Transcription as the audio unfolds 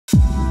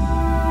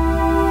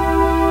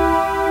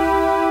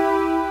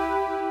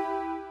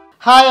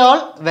Hi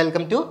all,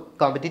 welcome to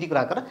Competitive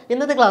Cracker.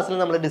 ഇന്നത്തെ ക്ലാസ്സിൽ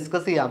നമ്മൾ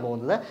ഡിസ്കസ് ചെയ്യാൻ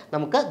പോകുന്നത്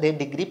നമുക്ക്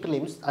ഡിഗ്രി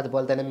പ്രിലിംസ്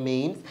അതുപോലെ തന്നെ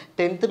മെയിൻസ്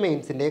 10th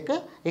മെയിൻസിൻ്റെയൊക്കെ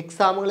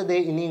എക്സാമുകൾ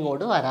ഇനി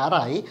ഇങ്ങോട്ട്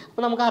വരാറായി.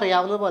 അപ്പോൾ നമുക്ക്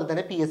അറിയാവുന്നത് പോലെ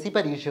തന്നെ PSC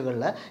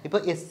പരീക്ഷകളിൽ ഇപ്പോൾ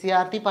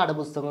SCRT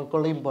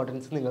പാഠപുസ്തകങ്ങൾക്കുള്ള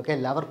ഇമ്പോർട്ടൻസ് നിങ്ങൾക്ക്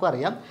എല്ലാവർക്കും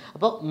അറിയാം.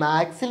 അപ്പോൾ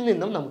മാത്സിൽ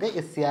നിന്നും നമുക്ക്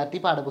SCRT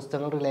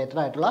പാഠപുസ്തകങ്ങൾ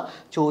റിലേറ്റഡ് ആയിട്ടുള്ള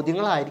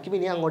ചോദ്യങ്ങളായിരിക്കും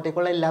ഇനി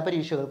അങ്ങോട്ടേക്കുള്ള എല്ലാ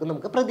പരീക്ഷകൾക്കും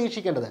നമുക്ക്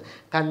പ്രതീക്ഷിക്കേണ്ടത്.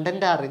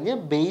 കണ്ടന്റ് അറിഞ്ഞ്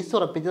ബേസ്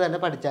ഉറപ്പിച്ച്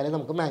തന്നെ പഠിച്ചാലേ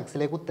നമുക്ക്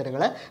മാത്സിലേക്ക്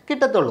ഉത്തരങ്ങൾ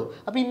കിട്ടത്തുള്ളൂ.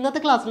 അപ്പോൾ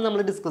ഇന്നത്തെ ക്ലാസ്സിൽ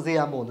നമ്മൾ ഡിസ്കസ്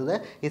ചെയ്യാൻ പോകുന്നത്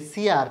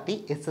SCRT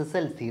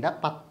SSLCയുടെ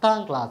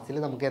 10th ക്ലാസ്സിൽ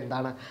നമുക്ക്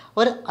എന്താണ്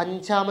ഒരു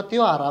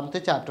 5ാമത്തെയോ 6ാമത്തെ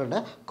ചാപ്റ്റർ ഉണ്ട്,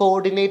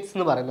 കോർഡിനേറ്റ്സ്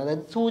എന്ന് പറയുന്നത്,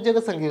 അതായത് സൂചക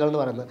സംഖ്യകൾ എന്ന്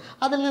പറയുന്നത്.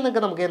 അതിൽ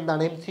നിന്നൊക്കെ നമുക്ക്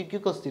എന്താണ് MCQ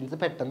ക്വസ്റ്റ്യൻസ്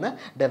പെട്ടെന്ന്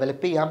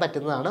ഡെവലപ്പ് ചെയ്യാൻ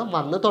പറ്റുന്നതാണ്.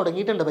 വന്നു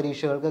തുടങ്ങിയിട്ടുണ്ട്,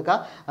 പരീക്ഷകൾക്കൊക്കെ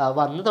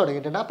വന്നു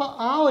തുടങ്ങിയിട്ടുണ്ട്. അപ്പോൾ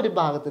ആ ഒരു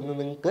ഭാഗത്ത് നിന്ന്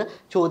നിങ്ങൾക്ക്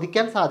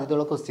ചോദിക്കാൻ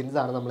സാധ്യതയുള്ള ക്വസ്റ്റ്യൻസ്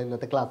ആണ് നമ്മൾ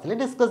ഇന്നത്തെ ക്ലാസ്സിൽ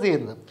ഡിസ്കസ്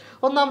ചെയ്യുന്നത്.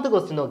 ഒന്നാമത്തെ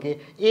ക്വസ്റ്റ്യൻ നോക്കി,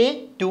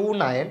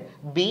 A29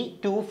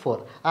 B24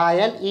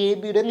 ആയാൽ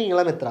AB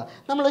നീളം എത്ര?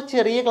 നമ്മൾ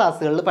ചെറിയ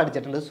ക്ലാസ്സുകളിൽ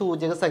പഠിച്ചിട്ടുണ്ട്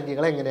സൂചക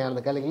സംഖ്യകൾ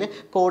എങ്ങനെയാണെന്നൊക്കെ, അല്ലെങ്കിൽ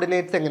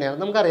കോർഡിനേറ്റ്സ് എങ്ങനെയാണ്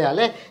നമുക്കറിയാം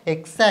അല്ലേ.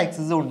 എക്സ്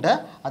ആക്സിസും ഉണ്ട്,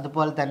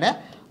 അതുപോലെ തന്നെ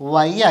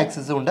വൈ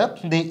ആക്സിസും ഉണ്ട്.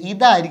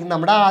 ഇതായിരിക്കും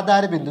നമ്മുടെ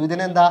ആധാര ബിന്ദു.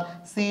 ഇതിനെന്താ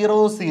 0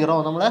 0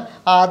 നമ്മൾ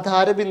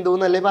ആധാര ബിന്ദു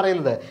എന്നല്ലേ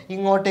പറയുന്നത്.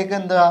 ഇങ്ങോട്ടേക്ക്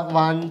എന്താ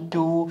 1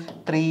 2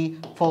 3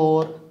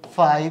 4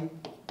 5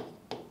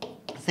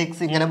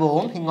 6 ഇങ്ങനെ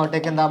പോവും.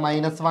 ഇങ്ങോട്ടേക്ക് എന്താ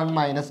 -1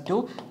 -2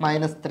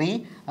 -3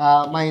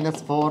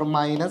 -4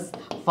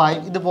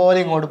 -5 ഇതുപോലെ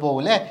ഇങ്ങോട്ട് പോകും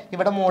അല്ലേ.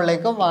 ഇവിടെ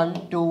മുകളിലേക്ക് 1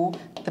 2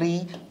 3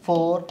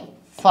 4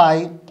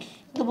 5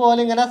 ഇതുപോലെ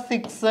ഇങ്ങനെ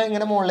 6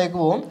 ഇങ്ങനെ മുകളിലേക്ക്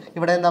പോകും.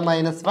 ഇവിടെ എന്താ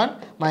 -1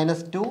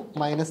 -2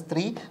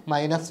 -3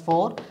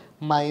 -4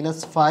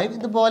 -5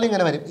 ഇതുപോലെ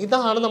ഇങ്ങനെ വരും.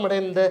 ഇതാണ് നമ്മുടെ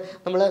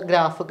നമ്മൾ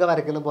ഗ്രാഫൊക്കെ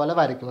വരയ്ക്കുന്ന പോലെ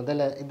വരയ്ക്കുന്നത്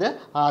അല്ലേ. ഇത്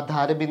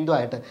ആധാര ബിന്ദു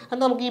ആയിട്ട്. അത്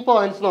നമുക്ക് ഈ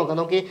പോയിന്റ്സ് നോക്കാം.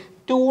 നോക്കി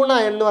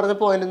 29 എന്ന് പറഞ്ഞ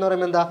പോയിന്റ് എന്ന്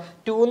പറയുമ്പോൾ എന്താ,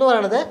 2 എന്ന്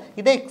പറയുന്നത്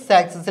ഇത് എക്സ്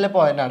ആക്സിസിലെ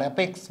പോയിന്റ് ആണ്.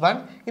 അപ്പോൾ x1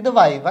 ഇത്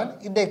y1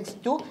 ഇത്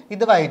x2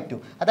 ഇത് y2.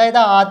 അതായത്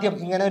ആദ്യം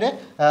ഇങ്ങനെ ഒരു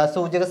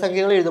സൂചക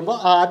സംഖ്യകൾ എഴുതുമ്പോൾ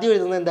ആദ്യം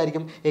എഴുതുന്നത്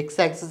എന്തായിരിക്കും, എക്സ്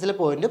ആക്സിസിലെ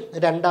പോയിന്റും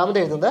രണ്ടാമത്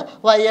എഴുതുന്നത്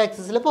y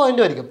ആക്സിസിലെ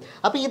പോയിന്റും ആയിരിക്കും.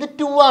 അപ്പോൾ ഇത്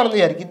 2 ആണെന്ന്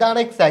വിചാരിക്കും.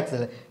 ഇതാണ് എക്സ്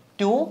ആക്സിസ്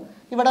 2.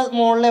 ഇവിടെ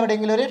മുകളിൽ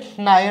എവിടെയെങ്കിലും ഒരു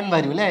 9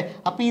 വരും അല്ലേ.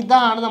 അപ്പോൾ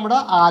ഇതാണ് നമ്മുടെ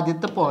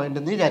ആദ്യത്തെ പോയിന്റ്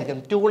എന്ന് വിചാരിക്കും,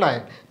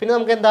 29. പിന്നെ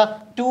നമുക്ക് എന്താ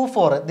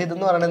 24,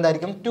 ഇതെന്ന് പറയുന്നത്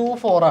എന്തായിരിക്കും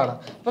 24 ആണ്.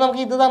 അപ്പോൾ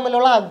നമുക്ക് ഇത്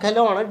തമ്മിലുള്ള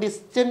അകലമാണ്,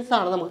 ഡിസ്റ്റൻസ്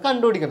ആണ് നമുക്ക്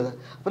കണ്ടുപിടിക്കേണ്ടത്.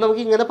 അപ്പോൾ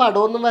നമുക്ക് ഇങ്ങനെ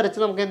പടമൊന്നും വരച്ച്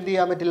നമുക്ക് എന്ത്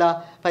ചെയ്യാൻ പറ്റില്ല,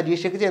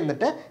 പരീക്ഷയ്ക്ക്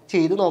ചെന്നിട്ട്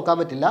ചെയ്ത് നോക്കാൻ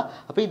പറ്റില്ല.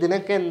 അപ്പോൾ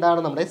ഇതിനൊക്കെ എന്താണ്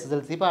നമ്മുടെ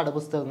SSLC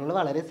പാഠപുസ്തകങ്ങൾ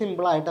വളരെ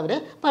സിമ്പിളായിട്ട് അവർ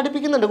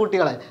പഠിപ്പിക്കുന്നുണ്ട്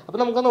കുട്ടികളെ. അപ്പോൾ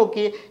നമുക്ക്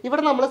നോക്കി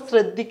ഇവിടെ നമ്മൾ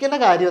ശ്രദ്ധിക്കേണ്ട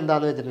കാര്യം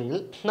എന്താണെന്ന്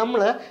വെച്ചിട്ടുണ്ടെങ്കിൽ,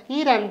 നമ്മൾ ഈ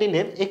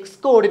രണ്ടിൻ്റെയും എക്സ്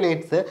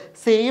കോർഡിനേറ്റ്സ്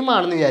സെയിം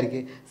ആണെന്ന്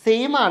വിചാരിക്കും.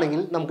 സെയിം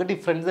ആണെങ്കിൽ നമുക്ക്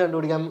ഡിഫറൻസ്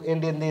കണ്ടുപിടിക്കാൻ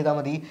വേണ്ടി എന്ത് ചെയ്താൽ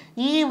മതി,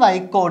 ഈ വൈ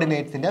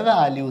കോർഡിനേറ്റ്സിൻ്റെ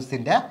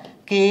വാല്യൂസിൻ്റെ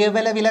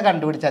കേവല വില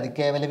കണ്ടുപിടിച്ചാൽ മതി.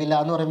 കേവല വില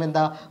എന്ന് പറയുമ്പോൾ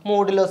എന്താ,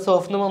 മോഡുലസ്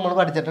ഓഫ് എന്ന് നമ്മൾ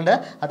പഠിച്ചിട്ടുണ്ട്.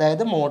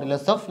 അതായത്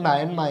മോഡുലസ് ഓഫ്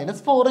 9 -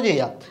 4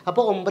 ചെയ്യാം.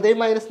 അപ്പോൾ 9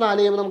 - 4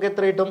 ചെയ്യുമ്പോൾ നമുക്ക്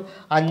എത്ര കിട്ടും,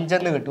 5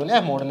 എന്ന് കിട്ടും അല്ലേ.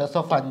 Modulus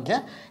of 5.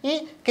 ഈ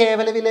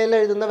കേവല വിലയിൽ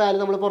എഴുതുന്ന വാല്യൂ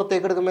നമ്മൾ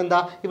പുറത്തേക്ക് എടുക്കുമ്പോൾ എന്താ,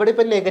 ഇവിടെ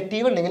ഇപ്പോൾ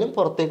നെഗറ്റീവ് ഉണ്ടെങ്കിലും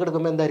പുറത്തേക്ക്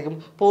എടുക്കുമ്പോൾ എന്തായിരിക്കും,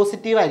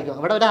 പോസിറ്റീവ് ആയിരിക്കും.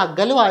 അവിടെ ഒരു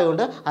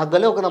അകലമായതുകൊണ്ട്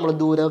അകലമൊക്കെ നമ്മൾ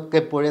ദൂരമൊക്കെ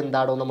എപ്പോഴും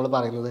എന്താണോ നമ്മൾ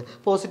പറയുന്നത്,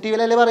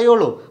 പോസിറ്റീവിലല്ലേ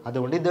പറയുള്ളൂ.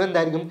 അതുകൊണ്ട് ഇത്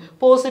എന്തായിരിക്കും,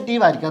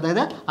 പോസിറ്റീവ് ആയിരിക്കും.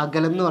 അതായത്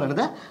അകലം എന്ന്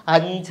പറയുന്നത്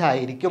 5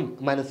 ആയിരിക്കും.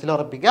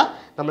 മനസ്സിലുറപ്പിക്കുക.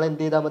 നമ്മൾ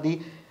എന്ത് ചെയ്താൽ മതി,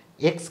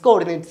 എക്സ്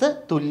കോർഡിനേറ്റ്സ്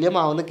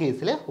തുല്യമാവുന്ന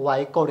കേസിൽ വൈ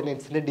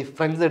കോർഡിനേറ്റ്സിൻ്റെ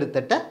ഡിഫറൻസ്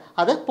എടുത്തിട്ട്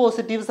അത്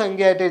പോസിറ്റീവ്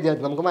സംഖ്യയായിട്ട് എഴുതിയാൽ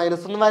മതി. നമുക്ക്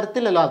 -ഒന്നും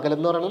വരത്തില്ലല്ലോ, അകലം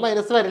എന്ന് പറയുന്നത്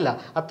മൈനസ് വരില്ല,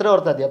 അത്ര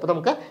ഓർത്താൽ മതി. അപ്പോൾ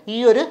നമുക്ക് ഈ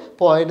ഒരു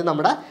പോയിന്റ്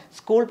നമ്മുടെ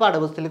സ്കൂൾ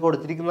പാഠപുസ്തകത്തിൽ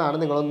കൊടുത്തിരിക്കുന്നതാണ്,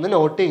 നിങ്ങളൊന്ന്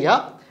നോട്ട്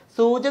ചെയ്യുക.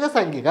 സൂചക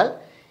സംഖ്യകൾ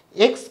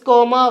x,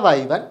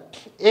 y1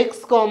 x,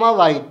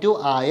 y2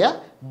 ആയ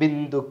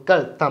ബിന്ദുക്കൾ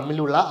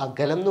തമ്മിലുള്ള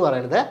അകലം എന്ന്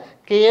പറയുന്നത്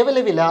കേവല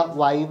വില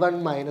y1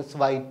 -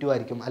 y2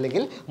 ആയിരിക്കും,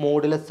 അല്ലെങ്കിൽ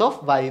മോഡുലസ് ഓഫ്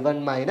y1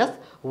 -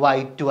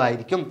 y2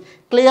 ആയിരിക്കും.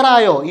 ക്ലിയർ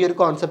ആയോ? ഈ ഒരു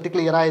കോൺസെപ്റ്റ്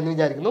ക്ലിയർ ആയെന്ന്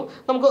വിചാരിക്കുന്നു.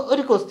 നമുക്ക്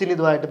ഒരു ക്വസ്റ്റ്യൻ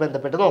ഇതുമായിട്ട്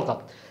ബന്ധപ്പെട്ട് നോക്കാം.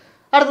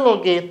 അടുത്ത്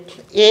നോക്കിയേ,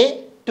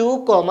 A2,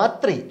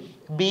 3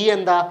 B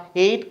എന്താ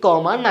 8,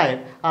 9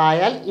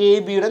 ആയാൽ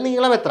AB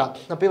നീളം എത്ര?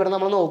 അപ്പോൾ ഇവിടെ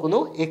നമ്മൾ നോക്കുന്നു,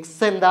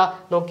 എക്സ് എന്താ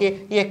നോക്കിയേ,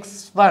 ഈ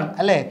x1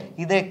 അല്ലേ,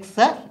 ഇത്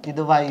എക്സ് ഇത്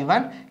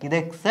y1 ഇത്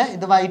എക്സ്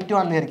ഇത് y2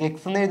 ആണെന്ന് വിചാരിക്കും.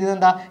 എക്സ് എന്ന് എഴുതിയത്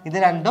എന്താ, ഇത്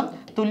രണ്ടും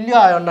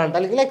തുല്യമായതുകൊണ്ടാണ്.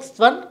 അല്ലെങ്കിൽ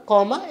x1,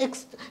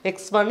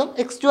 x1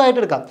 x2 ആയിട്ട്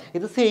എടുക്കാം.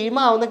 ഇത് സെയിം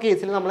ആവുന്ന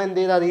കേസിൽ നമ്മൾ എന്ത്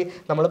ചെയ്താൽ മതി,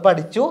 നമ്മൾ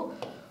പഠിച്ചു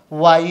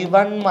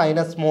y1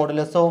 minus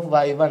modulus of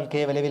y1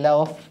 കേവല വില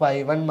ഓഫ്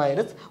y1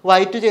 -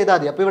 y2 ചെയ്താൽ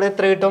മതി. അപ്പോൾ ഇവിടെ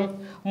എത്ര കിട്ടും,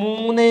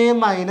 3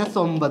 -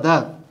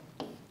 9.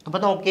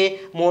 അപ്പോൾ നോക്കിയേ,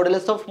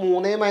 മോഡുലസ് ഓഫ്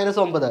 3 - 9,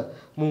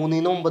 3 ന്ന്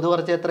 9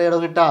 കുറച്ച് എത്രയാണോ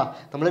കിട്ടുക,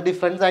 നമ്മൾ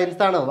ഡിഫറൻറ്റ്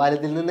സൈൻസ് ആണ്.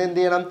 വലുതിൽ നിന്ന് എന്ത്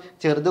ചെയ്യണം,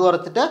 ചെറുത്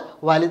കുറച്ചിട്ട്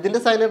വലുതിൻ്റെ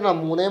സൈൻ ഇടണം.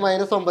 3 -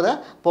 9,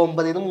 അപ്പോൾ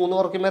 9 ന്ന് 3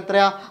 കുറയ്ക്കുമ്പോൾ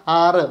എത്രയാ,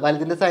 6.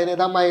 വലുതിൻ്റെ സൈൻ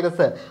ഏതാ,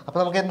 മൈനസ്. അപ്പോൾ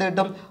നമുക്ക് എന്ത്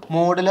കിട്ടും,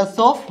 മോഡുലസ്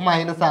ഓഫ്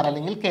 -6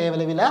 അല്ലെങ്കിൽ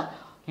കേവല വില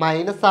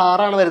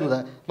 -6 ആണ് വരുന്നത്.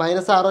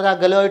 -6 ഒരു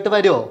അകലമായിട്ട്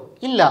വരുമോ?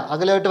 ഇല്ല,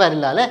 അകലമായിട്ട്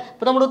വരില്ല അല്ലേ.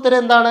 അപ്പോൾ നമ്മുടെ ഉത്തരം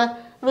എന്താണ്,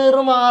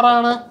 വെറും 6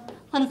 ആണ്.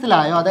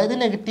 മനസ്സിലായോ? അതായത്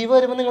നെഗറ്റീവ്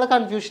വരുമ്പോൾ നിങ്ങൾ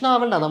കൺഫ്യൂഷൻ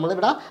ആവണ്ട.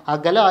 നമ്മളിവിടെ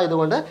അകലം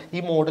ആയതുകൊണ്ട് ഈ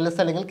മോഡുലസ്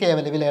അല്ലെങ്കിൽ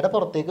കേവല വിലയുടെ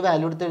പുറത്തേക്ക്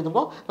വാല്യൂ എടുത്ത്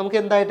എഴുതുമ്പോൾ നമുക്ക്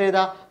എന്തായിട്ട്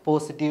എഴുതാം,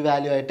 പോസിറ്റീവ്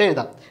വാല്യൂ ആയിട്ട്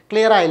എഴുതാം.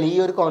 ക്ലിയർ ആയില്ലേ? ഈ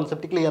ഒരു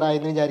കോൺസെപ്റ്റ് ക്ലിയർ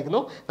ആയെന്ന്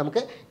വിചാരിക്കുന്നു.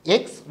 നമുക്ക്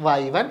x,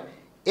 y1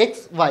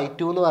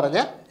 XY2 എന്ന് പറഞ്ഞ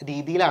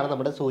രീതിയിലാണ്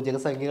നമ്മുടെ സൂചക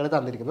സംഖ്യകൾ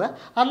തന്നിരിക്കുന്നത്.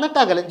 എന്നിട്ട്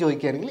അകലം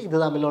ചോദിക്കുകയാണെങ്കിൽ ഇത്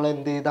തമ്മിലുള്ള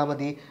എന്ത് ചെയ്താൽ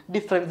മതി,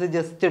 ഡിഫറൻസ്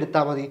ജസ്റ്റ്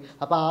എടുത്താൽ മതി.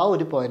 അപ്പോൾ ആ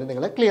ഒരു പോയിന്റ്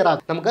നിങ്ങൾ ക്ലിയർ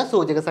ആക്കും. നമുക്ക്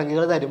സൂചക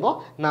സംഖ്യകൾ തരുമ്പോൾ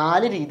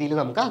 4 രീതിയിൽ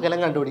നമുക്ക്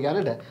അകലം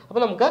കണ്ടുപിടിക്കാനുണ്ട്.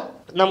 അപ്പോൾ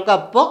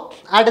നമുക്കപ്പോൾ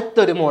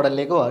അടുത്തൊരു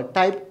മോഡലിലേക്ക് പോകാം,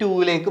 ടൈപ്പ്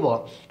 2ലേക്ക്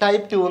പോകാം.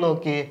 ടൈപ്പ് 2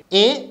 നോക്കിയേ,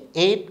 A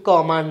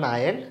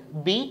 8,9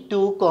 B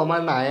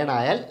 2,9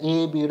 ആയാൽ എ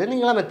ബിയുടെ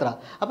നീളം എത്ര?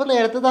 അപ്പോൾ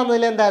നേരത്തെ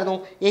തന്നതിൽ എന്തായിരുന്നു,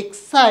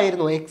 എക്സ്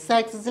ആയിരുന്നു, എക്സ്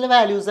ആക്സിസിലെ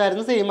വാല്യൂസ്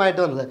ആയിരുന്നു സെയിം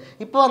ആയിട്ട് വന്നത്.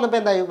 ഇപ്പോൾ വന്നപ്പോൾ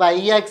എന്തായി, വൈ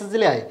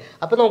ആക്സിസിലായി.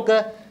 അപ്പോൾ നമുക്ക്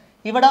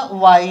ഇവിടെ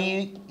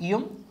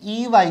വൈയും ഈ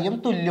വൈയും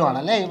തുല്യമാണ്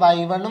അല്ലേ,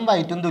 y1ഉം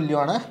y2ഉം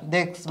തുല്യമാണ്. ഇത്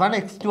x1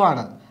 x2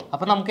 ആണ്.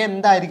 അപ്പോൾ നമുക്ക്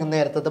എന്തായിരിക്കും,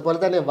 നേരത്തെ പോലെ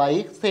തന്നെ വൈ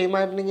സെയിം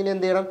ആയിട്ടുണ്ടെങ്കിൽ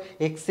എന്ത് ചെയ്യണം,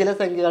 എക്സിലെ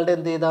സംഖ്യകളുടെ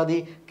എന്ത് ചെയ്താൽ മതി,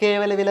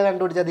 കേവല വില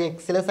കണ്ടുപിടിച്ചാൽ മതി.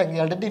 എക്സിലെ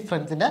സംഖ്യകളുടെ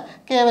ഡിഫറൻസിൻ്റെ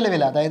കേവല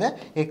വില, അതായത്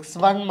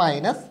x1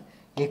 മൈനസ്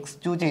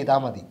x2 ചെയ്താൽ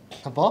മതി.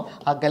 അപ്പോൾ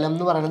അകലം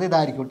എന്ന് പറയുന്നത്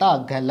ഇതായിരിക്കും കേട്ടോ.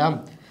 അകലം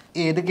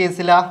ഏത്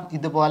കേസിലാണ്,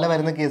 ഇതുപോലെ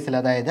വരുന്ന കേസിൽ,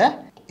 അതായത്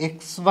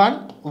x1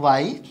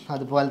 y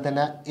അതുപോലെ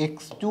തന്നെ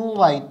x2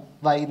 y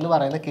എന്ന്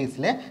പറയുന്ന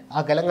കേസിൽ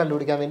അകലം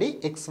കണ്ടുപിടിക്കാൻ വേണ്ടി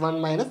x1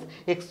 മൈനസ്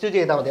x2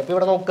 ചെയ്താൽ മതി. അപ്പോൾ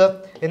ഇവിടെ നമുക്ക്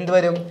എന്ത്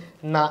വരും,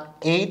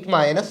 8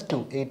 മൈനസ്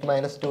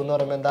 2 എന്ന്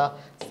പറയുമ്പോൾ എന്താ,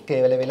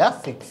 കേവല വില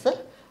 6,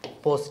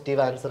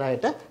 പോസിറ്റീവ് ആൻസർ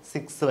ആയിട്ട്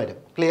 6 വരും.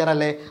 ക്ലിയർ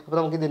അല്ലേ? അപ്പോൾ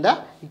നമുക്ക് ഇതിൻ്റെ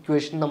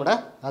ഇക്വേഷൻ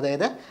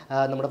അതായത്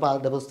നമ്മുടെ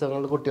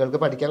പാഠപുസ്തകങ്ങളിൽ കുട്ടികൾക്ക്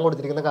പഠിക്കാൻ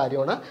കൊടുത്തിരിക്കുന്ന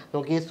കാര്യമാണ്.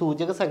 നമുക്ക് ഈ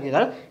സൂചക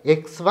സംഖ്യകൾ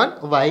x1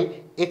 y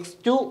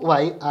x2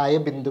 y ആയ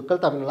ബിന്ദുക്കൾ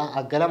തമ്മിലുള്ള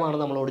അകലമാണ്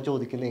നമ്മളോട്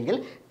ചോദിക്കുന്നതെങ്കിൽ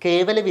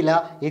കേവല വില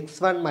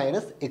x1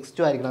 മൈനസ്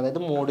x2 ആയിരിക്കണം.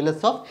 അതായത്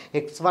modulus of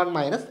x1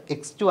 minus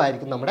x2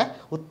 ആയിരിക്കും നമ്മുടെ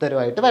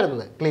ഉത്തരവായിട്ട്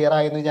വരുന്നത്. ക്ലിയർ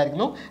ആയെന്ന്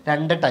വിചാരിക്കുന്നു.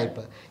 2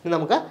 ടൈപ്പ്. ഇനി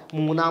നമുക്ക്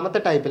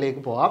മൂന്നാമത്തെ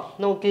ടൈപ്പിലേക്ക് പോവാം.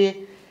 നോക്കി,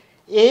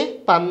 A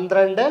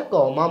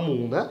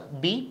 12,3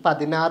 B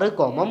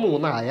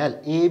 16,3 ആയാൽ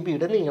എ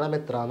ബിയുടെ നീളം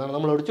എത്ര എന്നാണ്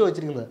നമ്മളോട്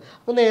ചോദിച്ചിരിക്കുന്നത്.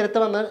 അപ്പോൾ നേരത്തെ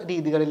വന്ന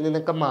രീതികളിൽ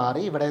നിന്നൊക്കെ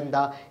മാറി ഇവിടെ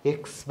എന്താ,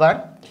 x1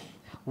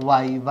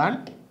 y1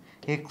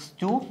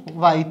 x2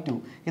 y2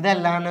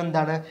 ഇതെല്ലാം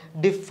എന്താണ്,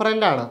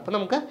 ഡിഫറെൻ്റ് ആണ്. അപ്പോൾ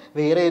നമുക്ക്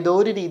വേറെ ഏതോ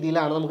ഒരു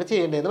രീതിയിലാണ് നമുക്ക്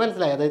ചെയ്യേണ്ടതെന്ന്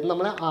മനസ്സിലായി. അതായത്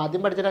നമ്മൾ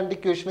ആദ്യം പഠിച്ച 2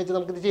 ഇക്വേഷൻ വെച്ച്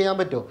നമുക്കിത് ചെയ്യാൻ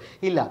പറ്റുമോ,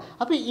 ഇല്ല.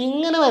 അപ്പോൾ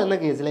ഇങ്ങനെ വരുന്ന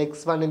കേസിൽ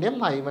x1ൻ്റെയും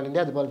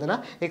y1ൻ്റെയും അതുപോലെ തന്നെ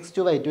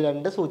x2 y2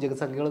 2 സൂചക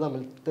സംഖ്യകൾ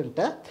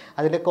തമ്മിലിട്ട്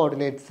അതിൻ്റെ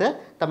കോർഡിനേറ്റ്സ്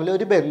തമ്മിൽ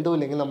ഒരു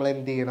ബന്ധമില്ലെങ്കിൽ നമ്മൾ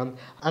എന്ത് ചെയ്യണം,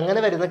 അങ്ങനെ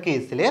വരുന്ന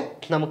കേസിൽ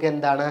നമുക്ക്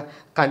എന്താണ്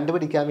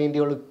കണ്ടുപിടിക്കാൻ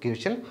വേണ്ടിയുള്ള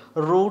equation,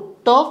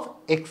 root of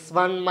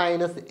x1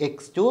 minus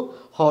x2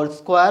 whole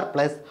square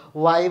plus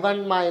y1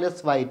 minus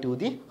y2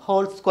 the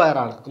whole square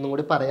ആണ്. ഒന്നും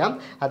കൂടി പറയാം,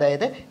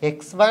 അതായത്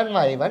x1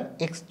 y1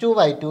 x2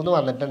 y2 എന്ന്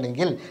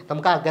വന്നിട്ടുണ്ടെങ്കിൽ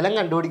നമുക്ക് അകലം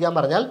കണ്ടുപിടിക്കാൻ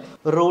പറഞ്ഞാൽ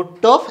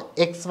root of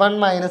x1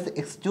 minus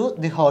x2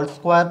 the whole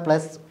square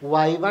plus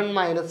y1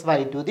 minus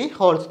y2 the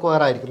whole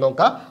square ആയിരിക്കും.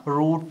 നോക്കാം,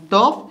 root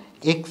of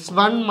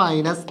x1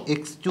 minus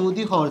x2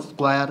 the whole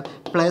square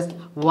plus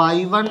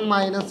y1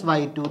 minus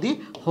y2 the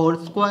whole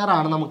square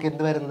ആണ് നമുക്ക്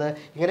എന്ത് വരുന്നത്,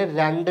 ഇങ്ങനെ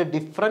 2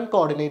 ഡിഫറെൻറ്റ്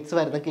കോർഡിനേറ്റ്സ്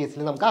വരുന്ന കേസിൽ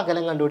നമുക്ക്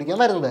അകലം കണ്ടുപിടിക്കാൻ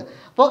വരുന്നത്.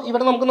 അപ്പോൾ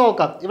ഇവിടെ നമുക്ക്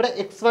നോക്കാം, ഇവിടെ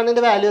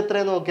x1ൻ്റെ വാല്യൂ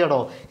എത്രയാണെന്ന് നോക്കിയാടോ.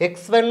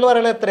 x1 എന്ന്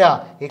പറയുന്നത് എത്രയാ,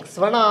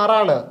 x1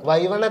 6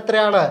 y1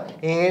 എത്രയാണ്,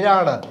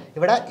 7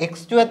 ഇവിടെ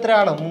x2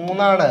 എത്രയാണ്,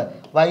 3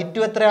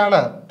 y2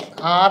 എത്രയാണ്,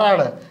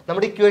 6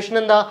 നമ്മുടെ ഇക്വേഷൻ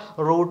എന്താ,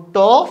 root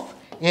of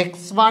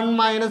x1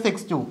 minus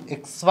x2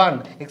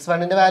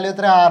 x1ൻ്റെ value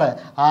എത്ര,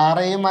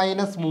 6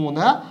 minus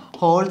 3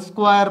 whole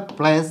square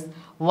plus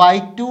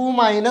y2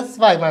 minus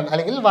y1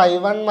 അല്ലെങ്കിൽ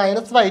y1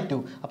 മൈനസ്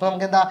y2. അപ്പോൾ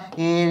നമുക്ക് എന്താ,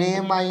 7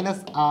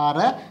 മൈനസ്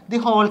 6 ദി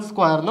ഹോൾ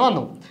സ്ക്വയർ എന്ന്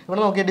വന്നു.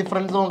 ഇവിടെ നോക്കിയാൽ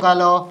ഡിഫറൻസ്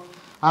നോക്കാമല്ലോ.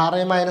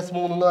 6 മൈനസ്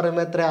 3 എന്ന്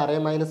പറയുമ്പോൾ എത്ര, 6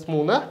 minus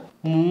 3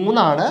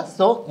 3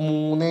 so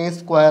 3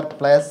 square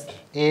plus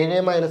 7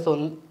 minus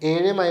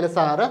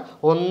 6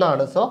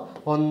 1 so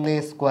 1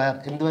 square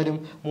എന്ത് വരും,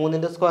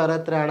 3ൻ്റെ സ്ക്വയർ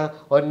എത്രയാണ്,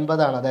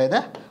 9 അതായത്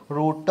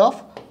റൂട്ട്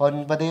ഓഫ്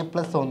 9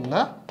 പ്ലസ്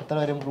 1 എത്ര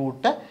വരും,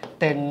 റൂട്ട്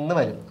 10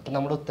 വരും. അപ്പം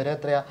നമ്മുടെ ഉത്തരം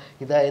എത്രയാണ്,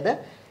 ഇതായത്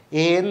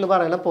എ എന്ന്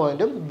പറയുന്ന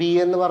പോയിന്റും ബി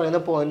എന്ന് പറയുന്ന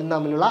പോയിന്റും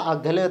തമ്മിലുള്ള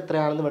അകലം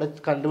എത്രയാണെന്ന് ഇവിടെ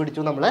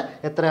കണ്ടുപിടിച്ചു നമ്മൾ.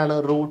 എത്രയാണ്,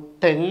 റൂട്ട്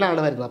 10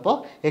 ആണ് വരുന്നത്. അപ്പോൾ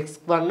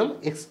x1ഉം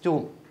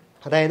x2ഉം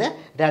അതായത്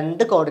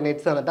 2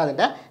 കോർഡിനേറ്റ്സ് തന്നിട്ട്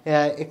അതിൻ്റെ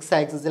എക്സ്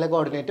ആക്സിസിലെ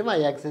കോർഡിനേറ്റും വൈ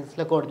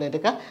ആക്സിസിലെ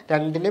കോർഡിനേറ്റൊക്കെ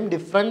രണ്ടിനും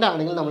ഡിഫറെൻ്റ്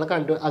ആണെങ്കിൽ നമ്മൾ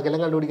അകലം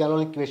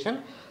കണ്ടുപിടിക്കാനുള്ള equation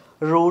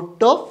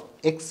root of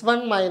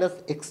x1 minus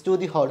x2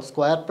 the whole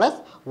square plus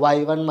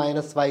y1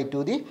 minus y2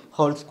 the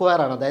whole square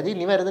ആണ്. അതായത്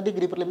ഇനി വരുന്ന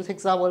ഡിഗ്രി പ്രിലിംസ്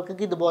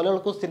എക്സാമുകൾക്ക് ഇതുപോലെയുള്ള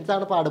ക്വസ്റ്റ്യൻസ്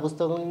ആണ്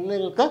പാഠപുസ്തകങ്ങളിൽ നിന്ന്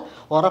നിങ്ങൾക്ക്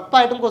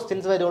ഉറപ്പായിട്ടും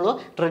ക്വസ്റ്റ്യൻസ് വരുള്ളൂ.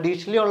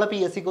 ട്രഡീഷണലി ഉള്ള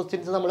PSC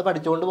ക്വസ്റ്റ്യൻസ് നമ്മൾ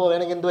പഠിച്ചുകൊണ്ട്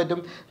പോവുകയാണെങ്കിൽ എന്ത്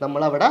പറ്റും,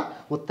 നമ്മളവിടെ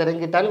ഉത്തരം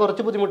കിട്ടാൻ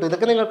കുറച്ച് ബുദ്ധിമുട്ട്.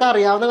 ഇതൊക്കെ നിങ്ങൾക്ക്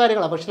അറിയാവുന്ന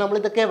കാര്യങ്ങളാണ്. പക്ഷേ നമ്മൾ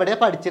ഇതൊക്കെ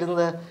എവിടെയാണ്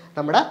പഠിച്ചിരുന്നത്,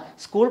 നമ്മുടെ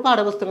സ്കൂൾ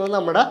പാഠപുസ്തകങ്ങൾ,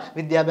 നമ്മുടെ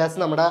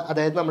വിദ്യാഭ്യാസം,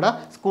 അതായത് നമ്മുടെ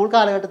സ്കൂൾ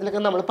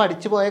കാലഘട്ടത്തിലൊക്കെ നമ്മൾ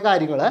പഠിച്ചു പോയ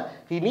കാര്യങ്ങൾ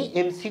ഇനി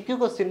MCQ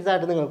ക്വസ്റ്റ്യൻസ്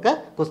ആയിട്ട് നിങ്ങൾക്ക്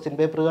ക്വസ്റ്റ്യൻ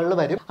പേപ്പറുകളിൽ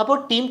വരും. അപ്പോൾ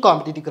ടീം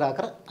കോമ്പറ്റീറ്റീവ് ക്രാക്കർ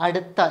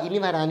അടുത്ത ഇനി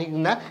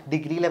വരാനിരിക്കുന്ന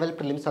ഡിഗ്രി ലെവൽ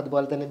പ്രിലിംസ്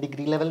അതുപോലെ തന്നെ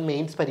ഡിഗ്രി ലെവൽ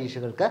മെയിൻസ്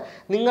പരീക്ഷകൾക്ക്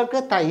നിങ്ങൾക്ക്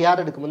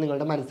തയ്യാറെടുക്കുമ്പോൾ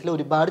നിങ്ങളുടെ മനസ്സിൽ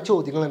ഒരുപാട്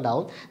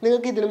ചോദ്യങ്ങളുണ്ടാവും.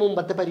 നിങ്ങൾക്ക് ഇതിനു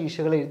മുമ്പത്തെ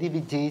പരീക്ഷകൾ എഴുതി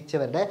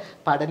വിജയിച്ചവരുടെ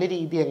പഠന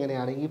രീതി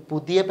എങ്ങനെയാണ്, ഈ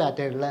പുതിയ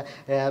പാറ്റേണിൽ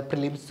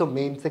പ്രിലിംസും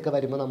മെയിൻസൊക്കെ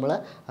വരുമ്പോൾ നമ്മൾ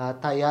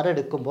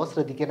തയ്യാറെടുക്കുമ്പോൾ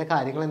ശ്രദ്ധിക്കേണ്ട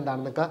കാര്യങ്ങൾ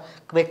എന്താണെന്നൊക്കെ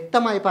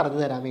വ്യക്തമായി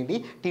പറഞ്ഞു തരാൻ വേണ്ടി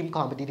team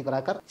competitive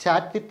cracker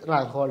chat with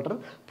rank holder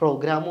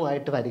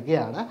പ്രോഗ്രാമുമായിട്ട്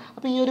വരികയാണ്.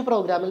 അപ്പോൾ ഈ ഒരു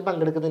പ്രോഗ്രാമിൽ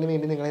പങ്കെടുക്കുന്നതിന്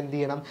വേണ്ടി നിങ്ങൾ എന്ത്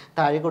ചെയ്യണം,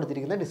 താഴെ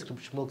കൊടുത്തിരിക്കുന്ന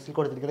ഡിസ്ക്രിപ്ഷൻ ബോക്സിൽ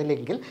കൊടുത്തിരിക്കുന്ന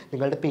ലിങ്കിൽ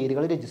നിങ്ങളുടെ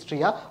പേരുകൾ രജിസ്റ്റർ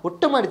ചെയ്യുക.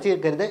 ഒട്ടും അടിച്ചു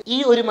കേൾക്കരുത്. ഈ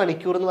ഒരു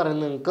മണിക്കൂർ എന്ന്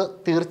പറയുന്നത് നിങ്ങൾക്ക്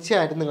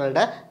തീർച്ചയായിട്ടും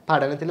നിങ്ങളുടെ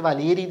പഠനത്തിൽ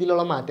വലിയ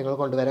രീതിയിലുള്ള മാറ്റങ്ങൾ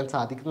കൊണ്ടുവരാൻ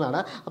സാധിക്കുന്നതാണ്.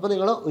 അപ്പോൾ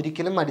നിങ്ങൾ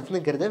ഒരിക്കലും മടിച്ചു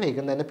നിൽക്കരുത്.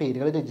 വേഗം തന്നെ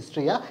പേരുകൾ രജിസ്റ്റർ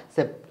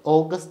ചെയ്യുക.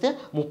 ഓഗസ്റ്റ്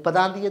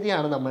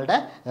 30 നമ്മളുടെ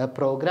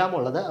പ്രോഗ്രാം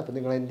ഉള്ളത്. അപ്പോൾ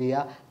നിങ്ങൾ എന്ത്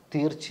ചെയ്യുക,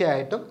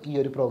 തീർച്ചയായിട്ടും ഈ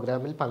ഒരു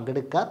പ്രോഗ്രാമിൽ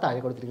പങ്കെടുക്കുക. താഴെ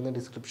കൊടുത്തിരിക്കുന്ന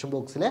ഡിസ്ക്രിപ്ഷൻ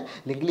ബോക്സിൽ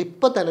ലിങ്കിൽ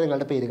ഇപ്പോൾ തന്നെ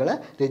നിങ്ങളുടെ പേരുകൾ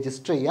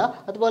രജിസ്റ്റർ ചെയ്യുക.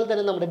 അതുപോലെ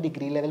തന്നെ നമ്മുടെ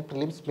degree level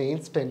prelims,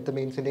 mains, 10th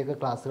മെയിൻസിൻ്റെയൊക്കെ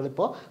ക്ലാസ്സുകൾ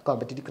ഇപ്പോൾ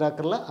കോമ്പറ്റീറ്റീവ്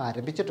ക്രാക്കറിൽ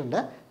ആരംഭിച്ചിട്ടുണ്ട്.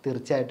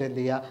 തീർച്ചയായിട്ടും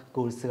എന്ത് ചെയ്യുക,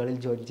 കോഴ്സുകളിൽ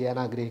ജോയിൻ ചെയ്യാൻ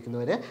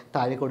ആഗ്രഹിക്കുന്നവർ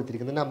താഴെ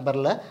കൊടുത്തിരിക്കുന്ന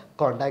നമ്പറിൽ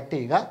കോൺടാക്ട്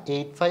ചെയ്യുക.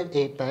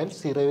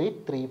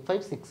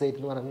 8589083568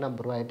 എന്ന് പറയുന്ന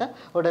നമ്പറുമായിട്ട്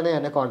ഉടനെ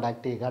തന്നെ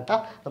കോൺടാക്ട് ചെയ്യുക കേട്ടോ.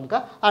 നമുക്ക്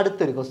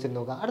അടുത്തൊരു ക്വസ്റ്റ്യൻ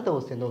നോക്കാം. അടുത്ത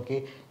ക്വസ്റ്റ്യൻ നോക്കി,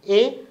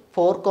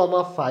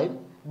 A4,5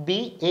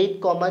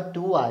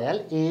 B8,2 ആയാൽ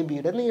എ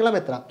ബിയുടെ നീളം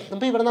എത്ര?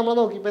 അപ്പോൾ ഇവിടെ നമ്മൾ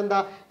നോക്കിയപ്പോൾ എന്താ,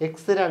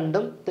 എക്സ്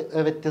രണ്ടും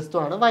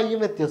വ്യത്യസ്തമാണ്, വൈയും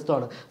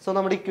വ്യത്യസ്തമാണ്. സോ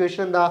നമ്മുടെ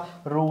ഇക്വേഷൻ എന്താ,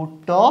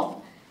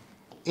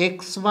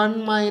 √x1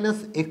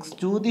 -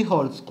 x2 the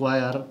whole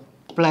square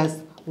plus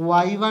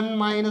y1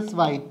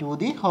 - y2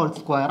 the whole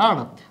square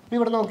ആണ്. അപ്പോൾ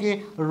ഇവിടെ നോക്കിയേ,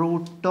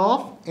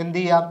 എന്ത്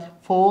ചെയ്യാം,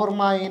 4 -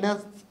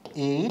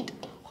 8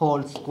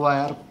 whole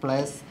square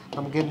പ്ലസ്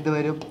നമുക്ക് എന്ത്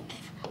വരും,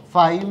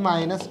 5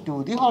 - 2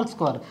 the whole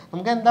square.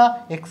 നമുക്ക് എന്താ,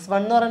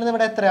 x1 എന്ന് പറയുന്നത്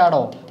ഇവിടെ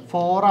എത്രയാണോ,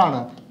 4 ആണ്.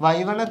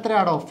 y1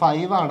 എത്രയാണോ,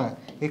 5 ആണ്.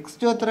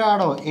 x2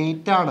 എത്രയാണോ,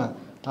 8 ആണ്.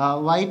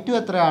 y2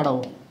 എത്രയാണോ,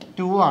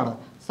 2 ആണ്.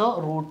 So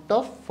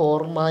 √4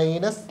 -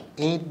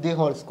 8 the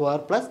whole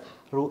square plus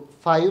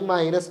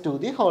 5 - 2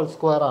 the whole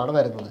square ആണ്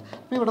വരുന്നത്.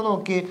 അപ്പോൾ ഇവിടെ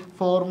നോക്കി,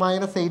 4 -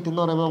 8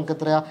 എന്ന് പറയുമ്പോൾ നമുക്ക്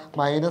എത്രയാ,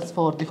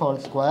 -4 the whole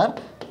square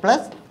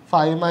പ്ലസ്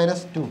 5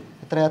 - 2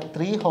 എത്രയാ,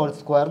 3 whole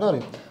square എന്ന്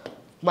പറയും.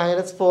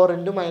 -4 ×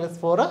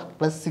 -4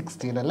 പ്ലസ്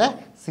 16 അല്ലേ.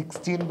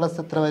 16 പ്ലസ്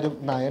എത്ര വരും,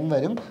 9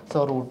 വരും. സോ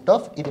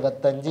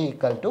 √25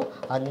 =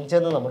 5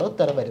 എന്ന് നമ്മുടെ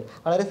ഉത്തരം വരും.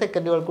 വളരെ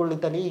സെക്കൻഡുകൾക്കുള്ളിൽ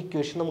തന്നെ ഈ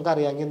ഇക്വേഷൻ നമുക്ക്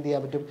അറിയാമെങ്കിൽ എന്ത്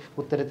ചെയ്യാൻ പറ്റും,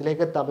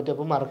 ഉത്തരത്തിലേക്ക് എത്താൻ പറ്റും.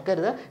 അപ്പോൾ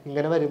മറക്കരുത്,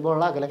 ഇങ്ങനെ വരുമ്പോൾ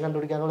ഉള്ള അകലം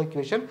കണ്ടുപിടിക്കാനുള്ള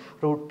equation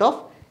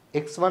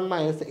 √x1 -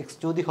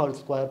 x2 the whole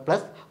square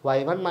plus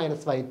y1 -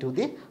 y2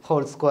 the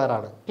whole square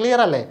ആണ്. ക്ലിയർ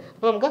അല്ലേ?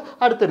 അപ്പോൾ നമുക്ക്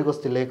അടുത്തൊരു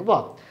ക്വസ്റ്റ്യനിലേക്ക്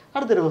പോവാം.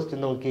 അടുത്തൊരു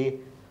ക്വസ്റ്റ്യൻ നോക്കി,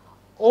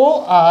 O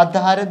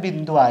ആധാര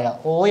ബിന്ദുവായ,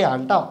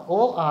 ഓയാണ് കേട്ടോ, O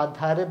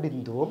ആധാര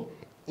ബിന്ദുവും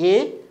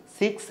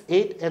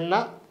A68 എന്ന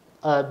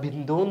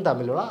ബിന്ദുവും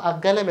തമ്മിലുള്ള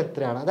അകലം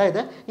എത്രയാണ്?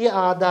 അതായത് ഈ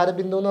ആധാര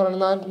ബിന്ദു എന്ന്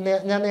പറയുന്നത്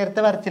ഞാൻ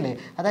നേരത്തെ വരച്ചില്ലേ,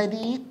 അതായത്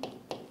ഈ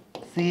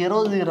 0,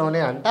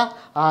 0നെയാണ് കേട്ടോ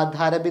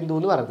ആധാര ബിന്ദു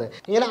എന്ന് പറയുന്നത്.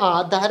 ഇങ്ങനെ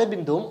ആധാര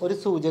ബിന്ദുവും ഒരു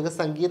സൂചക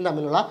സംഖ്യയും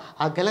തമ്മിലുള്ള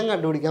അകലം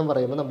കണ്ടുപിടിക്കാൻ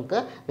പറയുമ്പോൾ നമുക്ക്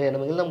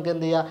വേണമെങ്കിൽ നമുക്ക്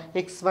എന്ത് ചെയ്യാം,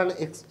 x1 -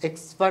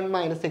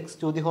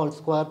 x2 the whole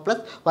square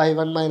plus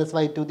y1 -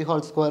 y2 the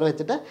whole square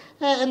വെച്ചിട്ട്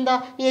എന്താ,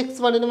 ഈ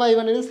x1-നും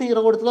y1-നും 0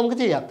 കൊടുത്ത് നമുക്ക്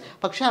ചെയ്യാം.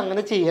 പക്ഷെ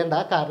അങ്ങനെ ചെയ്യേണ്ട,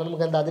 കാരണം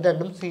നമുക്ക് എന്താ, അത്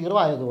രണ്ടും 0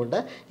 ആയതുകൊണ്ട്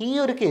ഈ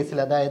ഒരു കേസിൽ,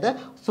 അതായത്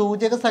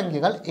സൂചക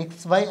സംഖ്യകൾ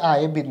xy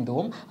ആയ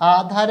ബിന്ദുവും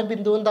ആധാര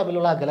ബിന്ദുവും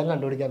തമ്മിലുള്ള അകലം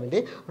കണ്ടുപിടിക്കാൻ വേണ്ടി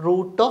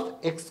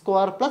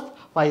 √x² പ്ലസ്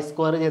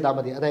y² ചെയ്താൽ മതി.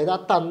 അതായത് ആ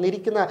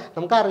തന്നിരിക്കുന്ന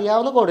നമുക്ക്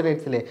അറിയാവുന്ന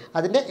കോർഡിനേറ്റ്സിലെ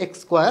അതിൻ്റെ x²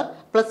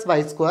 പ്ലസ്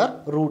y²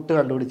 റൂട്ട്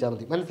കണ്ടുപിടിച്ചാൽ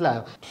മതി.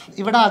 മനസ്സിലായോ?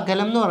 ഇവിടെ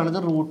അകലം എന്ന് പറയുന്നത്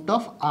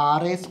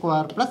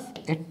 √6a² പ്ലസ്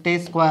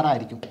 8a²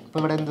 ആയിരിക്കും. അപ്പോൾ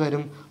ഇവിടെ എന്ത്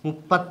വരും,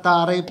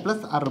 36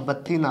 പ്ലസ്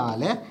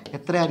 64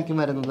 എത്രയായിരിക്കും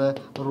വരുന്നത്,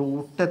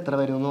 റൂട്ട് എത്ര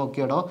വരും എന്ന്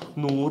നോക്കിയോടോ,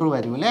 100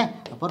 വരും അല്ലേ.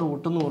 അപ്പോൾ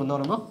 √100 എന്ന്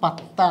പറയുമ്പോൾ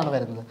 10 ആണ്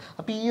വരുന്നത്.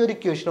 അപ്പോൾ ഈ ഒരു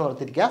ഇക്വേഷൻ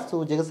ഓർത്തിരിക്കുക.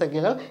 സൂചക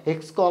സംഖ്യകൾ x,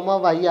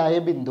 y ആയ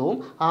ബിന്ദുവും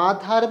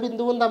ആധാര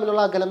ബിന്ദുവും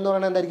തമ്മിലുള്ള അകലം എന്ന്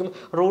പറയുന്നത് എന്തായിരിക്കും,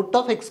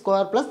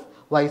 √x² പ്ലസ്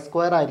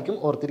y² ആയിരിക്കും.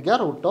 ഓർത്തിരിക്കുക,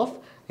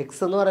 √x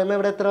എന്ന് പറയുമ്പോൾ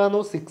ഇവിടെ എത്ര വന്നു,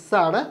 6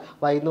 ആണ്.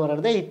 y എന്ന്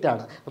പറയുന്നത് 8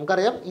 ആണ്.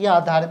 നമുക്കറിയാം ഈ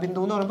ആധാര ബിന്ദു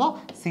എന്ന് പറയുമ്പോൾ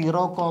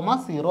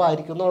 0,0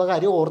 ആയിരിക്കും എന്നുള്ള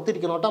കാര്യം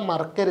ഓർത്തിരിക്കണം കേട്ടോ,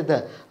 മറക്കരുത്.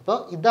 അപ്പോൾ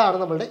ഇതാണ്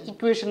നമ്മളുടെ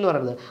ഇക്വേഷൻ എന്ന്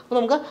പറയുന്നത്. അപ്പോൾ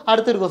നമുക്ക്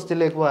അടുത്തൊരു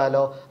ക്വസ്റ്റ്യനിലേക്ക്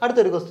പോയാലോ.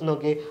 അടുത്തൊരു ക്വസ്റ്റ്യൻ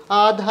നോക്കി,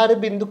 ആധാര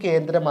ബിന്ദു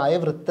കേന്ദ്രമായ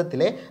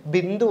വൃത്തത്തിലെ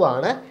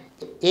ബിന്ദുവാണ്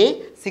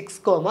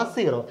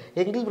A6,0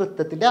 എങ്കിൽ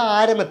വൃത്തത്തിൻ്റെ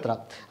ആരം എത്ര?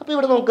 അപ്പോൾ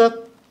ഇവിടെ നമുക്ക്,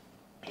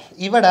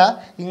 ഇവിടെ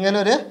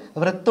ഇങ്ങനൊരു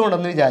വൃത്തം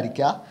ഉണ്ടെന്ന്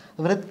വിചാരിക്കുക.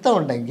 വൃത്തം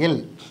ഉണ്ടെങ്കിൽ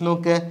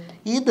നോക്ക്,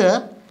 ഇത്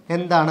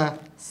എന്താണ്,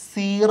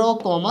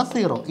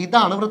 0,0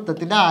 ഇതാണ്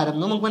വൃത്തത്തിൻ്റെ ആരം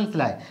എന്ന് നമുക്ക്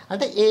മനസ്സിലായി.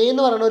 എന്നിട്ട് എ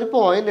എന്ന് പറയുന്ന ഒരു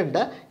പോയിന്റ്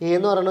ഉണ്ട്. എ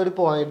എന്ന് പറയുന്ന ഒരു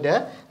പോയിന്റ്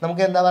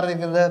നമുക്ക് എന്താ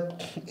പറഞ്ഞിരിക്കുന്നത്,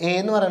 എ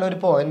എന്ന് പറയുന്ന ഒരു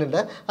പോയിന്റ്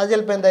ഉണ്ട്. അത്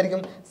ചിലപ്പോൾ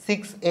എന്തായിരിക്കും,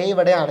 6a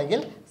ഇവിടെ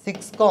ആണെങ്കിൽ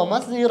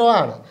 6,0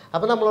 ആണ്.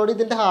 അപ്പോൾ നമ്മളോട്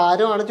ഇതിൻ്റെ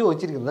ആരമാണ്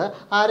ചോദിച്ചിരിക്കുന്നത്.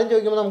 ആരം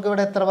ചോദിക്കുമ്പോൾ നമുക്ക്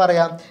ഇവിടെ എത്ര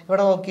പറയാം,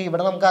 ഇവിടെ നോക്കി,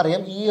 ഇവിടെ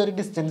നമുക്കറിയാം ഈ ഒരു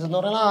ഡിസ്റ്റൻസ് എന്ന്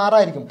പറയുന്നത് 6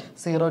 ആയിരിക്കും.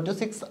 0 to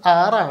 6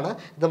 6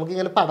 ഇത് നമുക്ക്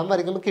ഇങ്ങനെ പടം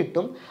വരയ്ക്കുമ്പോൾ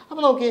കിട്ടും.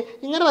 അപ്പോൾ നോക്കി,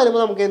 ഇങ്ങനെ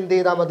വരുമ്പോൾ നമുക്ക് എന്ത്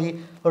ചെയ്താൽ മതി,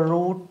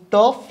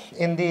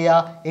 എന്ത് ചെയ്യുക,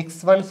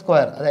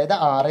 x1² അതായത്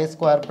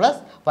 6a² പ്ലസ്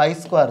y²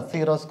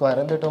 0²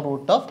 എന്ത് കിട്ടും,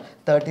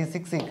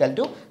 √36 =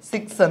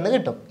 6 എന്ന്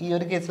കിട്ടും. ഈ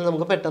ഒരു കേസിൽ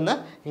നമുക്ക് പെട്ടെന്ന്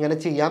ഇങ്ങനെ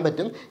ചെയ്യാൻ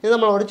പറ്റും. ഇത്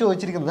നമ്മളോട്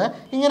ചോദിച്ചിരിക്കുന്നത്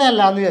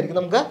ഇങ്ങനെയല്ല എന്ന് വിചാരിക്കും.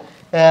 നമുക്ക്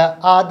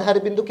ആധാര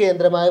ബിന്ദു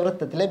കേന്ദ്രമായ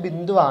വൃത്തത്തിലെ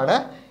ബിന്ദുവാണ്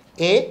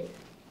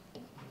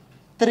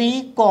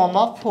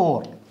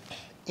A3,4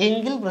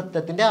 എങ്കിൽ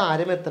വൃത്തത്തിൻ്റെ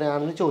ആരം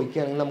എത്രയാണെന്ന്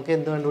ചോദിക്കുകയാണെങ്കിൽ നമുക്ക്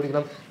എന്ത്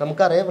കണ്ടുപിടിക്കണം,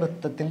 നമുക്കറിയാം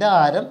വൃത്തത്തിൻ്റെ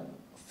ആരം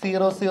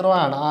 0,0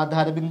 ആണ്,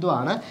 ആധാര ബിന്ദു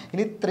ആണ്.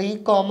 ഇനി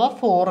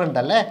 3,4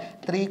 ഉണ്ടല്ലേ,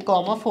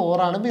 3,4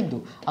 ആണ് ബിന്ദു.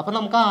 അപ്പോൾ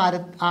നമുക്ക്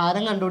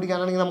ആരം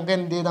കണ്ടുപിടിക്കാനാണെങ്കിൽ നമുക്ക്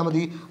എന്ത് ചെയ്താൽ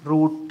മതി,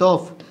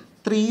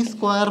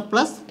 √3²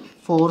 പ്ലസ്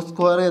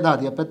 4² ചെയ്താൽ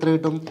മതി. അപ്പോൾ എത്ര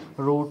കിട്ടും,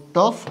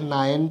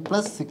 √9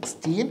 +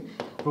 16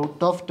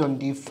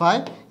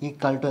 √25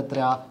 ഈക്വൽ ടു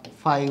എത്രയാ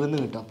 5 എന്ന്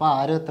കിട്ടും. അപ്പോൾ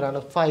ആരം എത്രയാണ്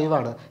 5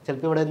 ആണ്.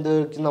 ചിലപ്പോൾ ഇവിടെ എന്ത്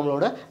ചോദിക്കും,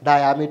 നമ്മളോട്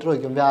ഡയാമീറ്റർ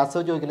ചോദിക്കും,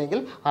 വ്യാസം ചോദിക്കണമെങ്കിൽ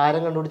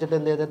ആരം കണ്ടുപിടിച്ചിട്ട്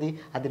എന്ത് ചെയ്താൽ മതി,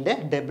 അതിൻ്റെ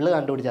ഡബിൾ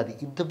കണ്ടുപിടിച്ചാൽ മതി.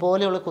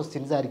 ഇതുപോലെയുള്ള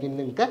ക്വസ്റ്റ്യൻസ് ആയിരിക്കും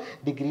നിങ്ങൾക്ക്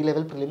ഡിഗ്രി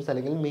ലെവൽ പ്രിലിംസ്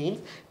അല്ലെങ്കിൽ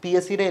മെയിൻസ്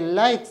PSCയുടെ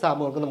എല്ലാ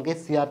എക്സാമുകൾക്കും നമുക്ക്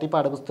SCRT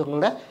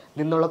പാഠപുസ്തകങ്ങളുടെ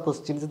നിന്നുള്ള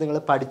ക്വസ്റ്റ്യൻസ് നിങ്ങൾ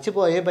പഠിച്ചു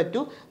പോയേ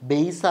പറ്റൂ.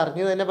 ബേസ്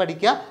അറിഞ്ഞ് തന്നെ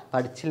പഠിക്കുക.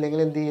 പഠിച്ചില്ലെങ്കിൽ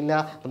എന്ത് ചെയ്യില്ല,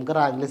 നമുക്ക്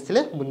റാങ്ക് ലിസ്റ്റിൽ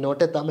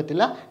മുന്നോട്ട് എത്താൻ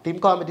പറ്റില്ല. ടീം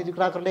കോമ്പറ്റീറ്റീവ്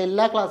ക്രാക്കറിൻ്റെ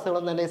എല്ലാ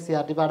ക്ലാസ്സുകളും തന്നെ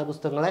SCRT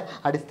പാഠപുസ്തകങ്ങളെ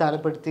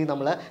അടിസ്ഥാനപ്പെടുത്തി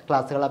നമ്മൾ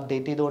ക്ലാസ്സുകൾ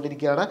അപ്ഡേറ്റ്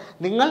ചെയ്തുകൊണ്ടിരിക്കുകയാണ്.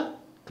 നിങ്ങൾ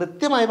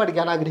കൃത്യമായി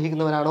പഠിക്കാൻ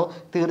ആഗ്രഹിക്കുന്നവരാണോ,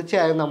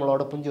 തീർച്ചയായും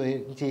നമ്മളോടൊപ്പം ജോയിൻ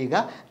ചെയ്യുക.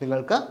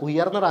 നിങ്ങൾക്ക്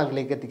ഉയർന്ന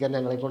റാങ്കിലേക്ക് എത്തിക്കാൻ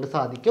ഞങ്ങളെ കൊണ്ട്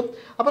സാധിക്കും.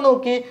 അപ്പോൾ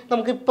നോക്കി,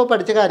 നമുക്കിപ്പോൾ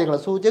പഠിച്ച കാര്യങ്ങൾ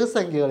സൂചക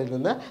സംഖ്യകളിൽ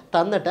നിന്ന്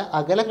തന്നിട്ട്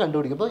അകലം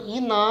കണ്ടുപിടിക്കുമ്പോൾ ഈ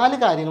 4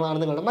 കാര്യങ്ങളാണ്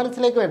നിങ്ങളുടെ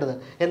മനസ്സിലേക്ക് വേണ്ടത്.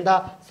 എന്താ?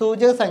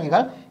 സൂചക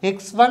സംഖ്യകൾ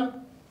x1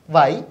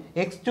 y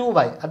x2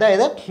 y,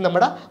 അതായത്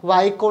നമ്മുടെ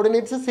y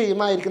കോർഡിനേറ്റ്സ് സെയിം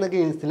ആയിരിക്കുന്ന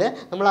കേസിൽ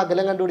നമ്മൾ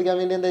അകലം കണ്ടുപിടിക്കാൻ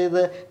വേണ്ടി എന്താ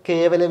ചെയ്തത്,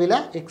 കേവല വില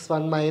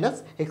x1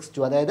 -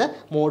 x2, അതായത്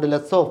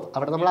മോഡുലസ് ഓഫ്,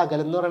 അവിടെ നമ്മൾ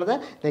അകലം എന്ന് പറയുന്നത്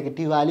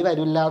നെഗറ്റീവ് വാല്യൂ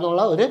വരില്ല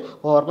എന്നുള്ള ഒരു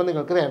ഓർമ്മ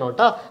നിങ്ങൾക്ക് വേണം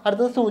കേട്ടോ.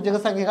 അടുത്തത് സൂചക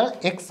സംഖ്യകൾ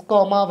x,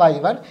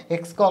 y1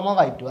 x,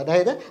 y2,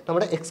 അതായത്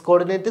നമ്മുടെ x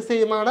കോർഡിനേറ്റ്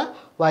സെയിം ആണ്,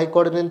 y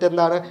കോർഡിനേറ്റ്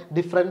എന്താണ്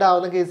ഡിഫറെൻ്റ്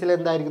ആവുന്ന കേസിൽ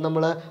എന്തായിരിക്കും,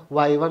 നമ്മൾ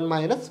y1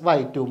 -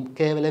 y2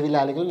 കേവല വില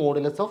അല്ലെങ്കിൽ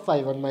മോഡുലസ് ഓഫ്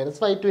y1 -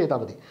 y2 ചെയ്താൽ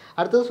മതി.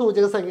 അടുത്തത്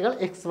സൂചക സംഖ്യകൾ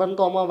x1,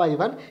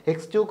 y1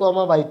 x2,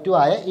 y2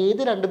 ആയ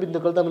ഏത് 2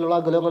 ബിന്ദുക്കൾ തമ്മിലുള്ള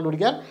അകലം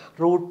കണ്ടുപിടിക്കാൻ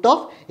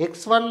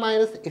 √x1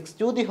 -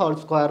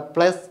 x2²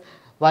 plus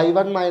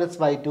y1 -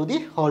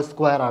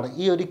 y2² ആണ്.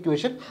 ഈ ഒരു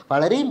ഇക്വേഷൻ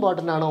വളരെ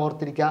ഇമ്പോർട്ടൻ്റ് ആണ്,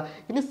 ഓർത്തിരിക്കുക.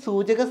 ഇനി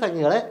സൂചക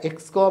സംഖ്യകൾ x,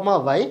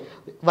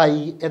 y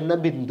എന്ന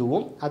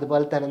ബിന്ദുവും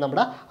അതുപോലെ തന്നെ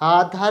നമ്മുടെ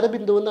ആധാര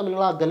ബിന്ദുവും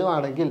തമ്മിലുള്ള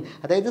അകലമാണെങ്കിൽ,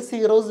 അതായത്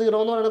 0, 0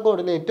 എന്ന് പറയുന്ന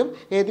കോർഡിനേറ്റും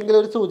ഏതെങ്കിലും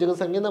ഒരു സൂചക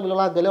സംഖ്യ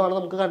തമ്മിലുള്ള അകലമാണ്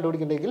നമുക്ക്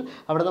കണ്ടുപിടിക്കേണ്ടതെങ്കിൽ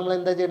അവിടെ നമ്മൾ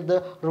എന്താ ചെയ്യുന്നത്,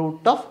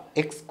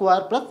 √x²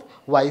 പ്ലസ്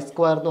y²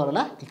 എന്ന്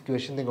പറയുന്ന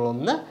ഇക്വേഷൻ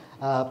നിങ്ങളൊന്ന്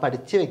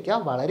പഠിച്ചു വെക്കുക.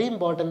 വളരെ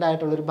ഇമ്പോർട്ടൻ്റ്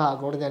ആയിട്ടുള്ളൊരു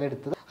ഭാഗമാണ് ഞാൻ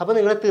എടുത്തത്. അപ്പോൾ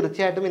നിങ്ങൾ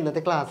തീർച്ചയായിട്ടും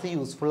ഇന്നത്തെ ക്ലാസ്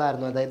യൂസ്ഫുൾ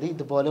ആയിരുന്നു. അതായത്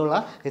ഇതുപോലെയുള്ള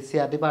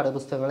SCRT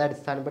പാഠപുസ്തകങ്ങളെ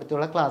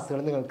അടിസ്ഥാനപ്പെടുത്തിയുള്ള ക്ലാസ്സുകൾ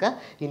നിങ്ങൾക്ക്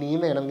ഇനിയും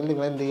വേണമെങ്കിൽ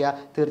നിങ്ങൾ എന്ത് ചെയ്യുക,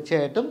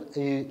 തീർച്ചയായിട്ടും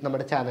ഈ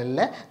നമ്മുടെ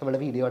ചാനലിലെ നമ്മുടെ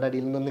വീഡിയോയുടെ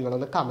അടിയിൽ നിന്ന്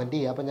നിങ്ങളൊന്ന് കമൻറ്റ്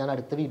ചെയ്യുക. അപ്പോൾ ഞാൻ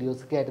അടുത്ത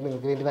വീഡിയോസൊക്കെ ആയിട്ട്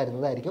നിങ്ങൾക്ക് വേണ്ടി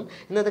വരുന്നതായിരിക്കും.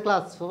 ഇന്നത്തെ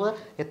ക്ലാസ്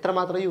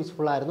എത്രമാത്രം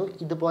യൂസ്ഫുൾ ആയിരുന്നു,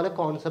 ഇതുപോലെ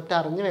കോൺസെപ്റ്റ്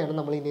അറിഞ്ഞ് വേണം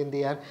നമ്മൾ ഇനി എന്ത്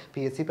ചെയ്യാൻ,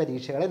 PSC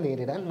പരീക്ഷകളെ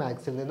നേരിടാൻ.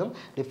 മാത്സിൽ നിന്നും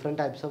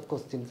ഡിഫറെൻറ്റ് ടൈപ്സ് ഓഫ്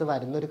ക്വസ്റ്റ്യൻസ്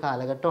വരുന്ന ഒരു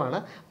കാലഘട്ടമാണ്.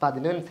 അപ്പോൾ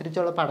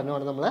അതിനനുസരിച്ചുള്ള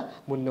പഠനമാണ് നമ്മൾ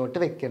മുന്നോട്ട്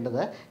വെക്കേണ്ടത്.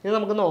 ഇനി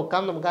നമുക്ക്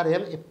നോക്കാം.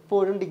 നമുക്കറിയാം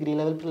എപ്പോഴും ഡിഗ്രി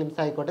ലെവൽ പ്രിലിംസ്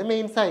ആയിക്കോട്ടെ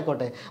മെയിൻസ്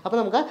ആയിക്കോട്ടെ, അപ്പോൾ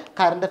നമുക്ക്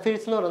കറണ്ട്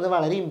അഫെയർസ് എന്ന് പറയുന്നത്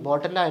വളരെ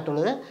ഇമ്പോർട്ടൻ്റ്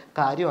ആയിട്ടുള്ളൊരു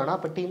കാര്യമാണ്.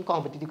 അപ്പോൾ ടീം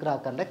കോമ്പറ്റീറ്റീവ്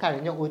ക്രാക്കറിൻ്റെ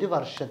കഴിഞ്ഞ ഒരു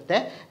വർഷത്തെ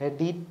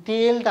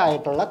ഡീറ്റെയിൽഡ്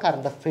ആയിട്ടുള്ള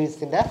കറണ്ട്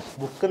അഫെയർസിൻ്റെ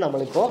ബുക്ക്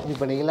നമ്മളിപ്പോൾ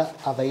വിപണിയിൽ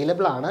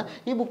അവൈലബിൾ ആണ്.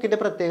 ഈ ബുക്കിൻ്റെ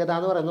പ്രത്യേകത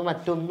എന്ന് പറയുന്നത്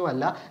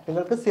മറ്റൊന്നുമല്ല,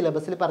 നിങ്ങൾക്ക്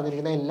സിലബസിൽ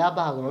പറഞ്ഞിരിക്കുന്ന എല്ലാ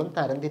ഭാഗങ്ങളും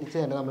തരംതിരിച്ച്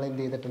തന്നെ നമ്മൾ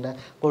എന്ത് ചെയ്തിട്ടുണ്ട്,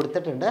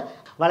 കൊടുത്തിട്ടുണ്ട്.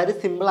 വളരെ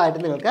സിമ്പിളായിട്ട്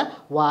നിങ്ങൾക്ക്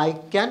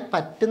വായിക്കാൻ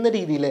പറ്റുന്ന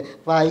രീതിയിൽ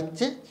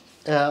വായിച്ച്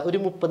ഒരു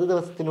 30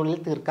 ദിവസത്തിനുള്ളിൽ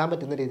തീർക്കാൻ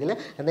പറ്റുന്ന രീതിയിൽ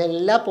എന്നാൽ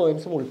എല്ലാ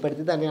പോയിൻറ്റ്സും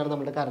ഉൾപ്പെടുത്തി തന്നെയാണ്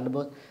നമ്മുടെ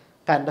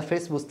കറണ്ട്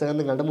അഫെയർസ് പുസ്തകം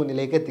നിങ്ങളുടെ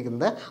മുന്നിലേക്ക്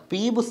എത്തിക്കുന്നത്. അപ്പോൾ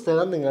ഈ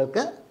പുസ്തകം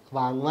നിങ്ങൾക്ക്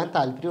വാങ്ങുവാൻ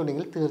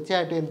താല്പര്യമുണ്ടെങ്കിൽ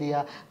തീർച്ചയായിട്ടും എന്ത്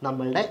ചെയ്യുക,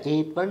 നമ്മളുടെ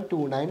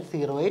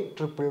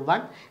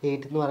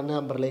 8129081118 എന്ന് പറയുന്ന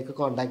നമ്പറിലേക്ക്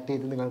കോൺടാക്ട്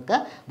ചെയ്ത് നിങ്ങൾക്ക്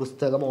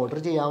പുസ്തകം ഓർഡർ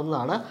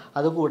ചെയ്യാവുന്നതാണ്.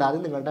 അതുകൂടാതെ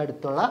നിങ്ങളുടെ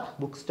അടുത്തുള്ള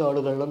ബുക്ക്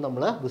സ്റ്റോളുകളിലും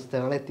നമ്മൾ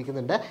പുസ്തകങ്ങൾ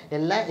എത്തിക്കുന്നുണ്ട്.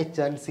 എല്ലാ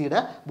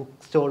HNCയുടെ ബുക്ക്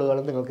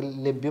സ്റ്റോളുകളും നിങ്ങൾക്ക്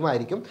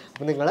ലഭ്യമായിരിക്കും.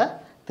 അപ്പോൾ നിങ്ങൾ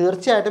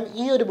തീർച്ചയായിട്ടും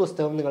ഈ ഒരു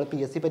പുസ്തകം നിങ്ങൾ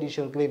PSC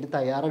പരീക്ഷകൾക്ക് വേണ്ടി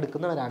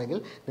തയ്യാറെടുക്കുന്നവരാണെങ്കിൽ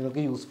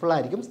നിങ്ങൾക്ക് യൂസ്ഫുൾ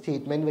ആയിരിക്കും.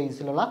 സ്റ്റേറ്റ്മെൻറ്റ്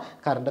വൈസിലുള്ള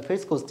കറണ്ട്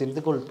അഫെയർസ്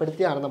ക്വസ്റ്റ്യൻസ്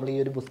ഉൾപ്പെടുത്തിയാണ് നമ്മൾ ഈ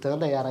ഒരു പുസ്തകം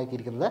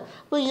തയ്യാറാക്കിയിരിക്കുന്നത്.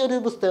 അപ്പോൾ ഈ ഒരു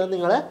പുസ്തകം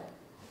നിങ്ങൾ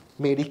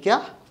മേടിക്കുക,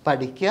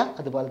 പഠിക്കുക.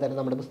 അതുപോലെ തന്നെ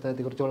നമ്മുടെ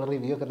പുസ്തകത്തെക്കുറിച്ചുള്ള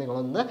റിവ്യൂ ഒക്കെ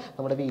നിങ്ങളൊന്ന്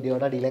നമ്മുടെ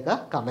വീഡിയോയുടെ അടിയിലേക്ക്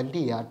കമൻറ്റ്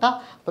ചെയ്യുക കേട്ടോ.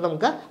 അപ്പോൾ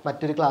നമുക്ക്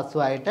മറ്റൊരു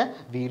ക്ലാസ്സുമായിട്ട്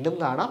വീണ്ടും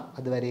കാണാം.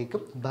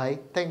 അതുവരേക്കും ബൈ,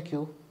 താങ്ക്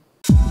യു.